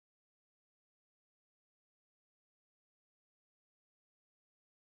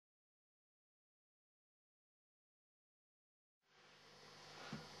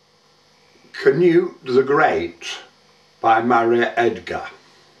Canute the Great by Marriott, Edgar.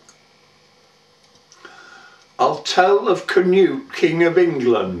 I'll tell of Canute, King of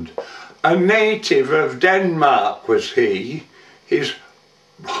England. A native of Denmark was he. His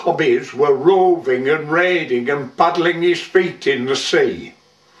hobbies were roving and raiding and paddling his feet in the sea.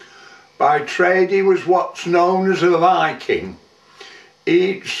 By trade he was what's known as a Viking.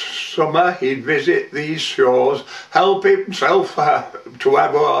 Each summer he'd visit these shores, help himself to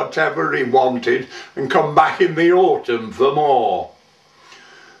have whatever he wanted and come back in the autumn for more.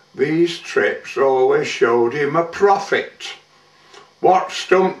 These trips always showed him a profit. What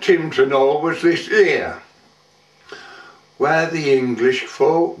stumped him to know was this here, where the English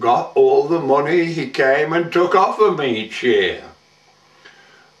folk got all the money he came and took off them each year.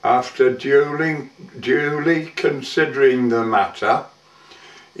 After duly considering the matter,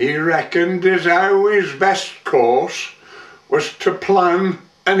 he reckoned as how his best course was to plan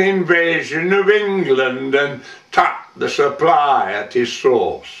an invasion of England and tap the supply at his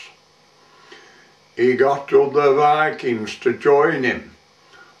source. He got other Vikings to join him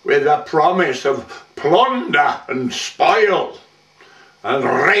with a promise of plunder and spoil, and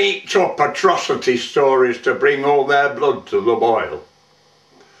raked up atrocity stories to bring all their blood to the boil.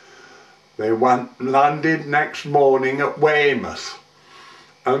 They landed next morning at Weymouth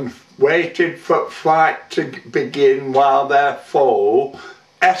and waited for fight to begin while their foe,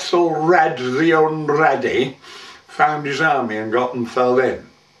 Ethelred the Unready, found his army and got and fell in.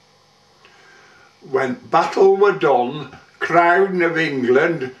 When battle were done, Crown of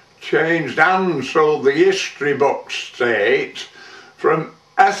England changed hands, so the history books state, from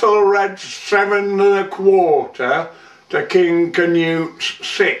Ethelred's 7 1/4 to King Canute's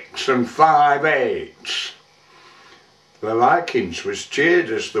 6 5/8. The Vikings was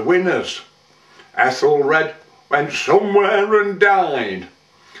cheered as the winners. Ethelred went somewhere and died,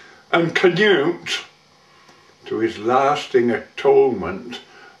 and Canute, to his lasting atonement,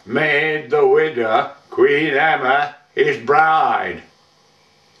 made the widow, Queen Emma, his bride.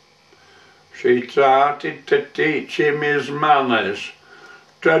 She started to teach him his manners,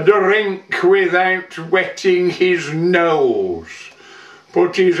 to drink without wetting his nose,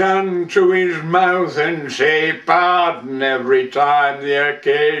 put his hand to his mouth and say pardon every time the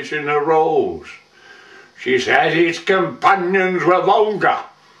occasion arose. She said his companions were vulgar,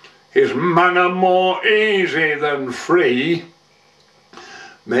 his manner more easy than free,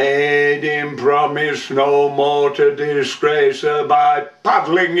 made him promise no more to disgrace her by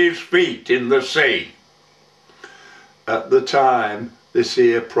paddling his feet in the sea. At the time, this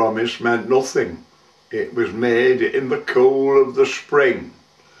here promise meant nothing. It was made in the cool of the spring.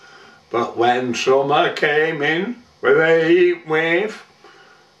 But when summer came in with a heat wave,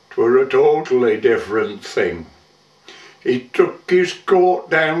 'twere a totally different thing. He took his coat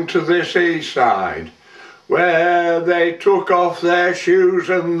down to the seaside, where they took off their shoes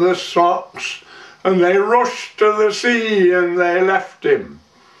and the socks, and they rushed to the sea, and they left him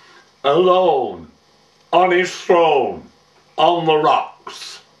alone on his throne on the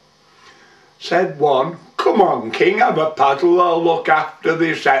rocks. Said one, "Come on, King, have a paddle, I'll look after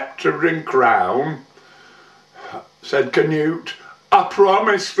the sceptre and crown." Said Canute, "I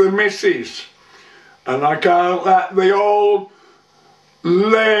promised the missus, and I can't let the old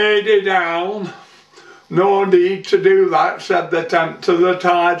lady down." "No need to do that," said the tempter, "the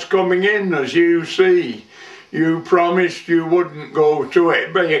tide's coming in, as you see. You promised you wouldn't go to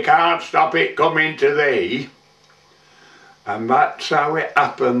it, but you can't stop it coming to thee." And that's how it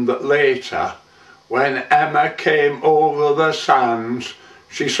happened that later, when Emma came over the sands,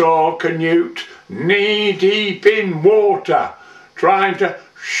 she saw Canute knee-deep in water, trying to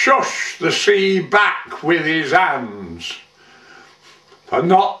shush the sea back with his hands. For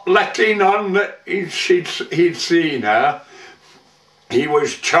not letting on that he'd seen her, he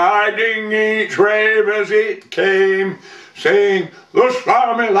was chiding each wave as it came, saying, "Thus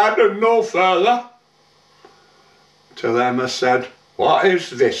far, my lad, and no further." Till Emma said, "What is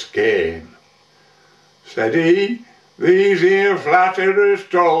this game?" Said he, "These here flatterers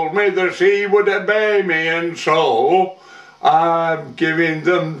told me the sea would obey me, and so I'm giving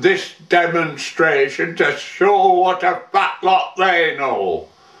them this demonstration to show what a fat lot they know."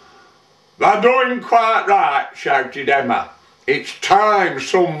 "They're doing quite right," shouted Emma. "It's time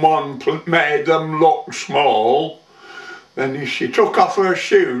someone made them look small." Then she took off her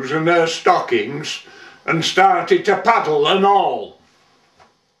shoes and her stockings and started to paddle and all.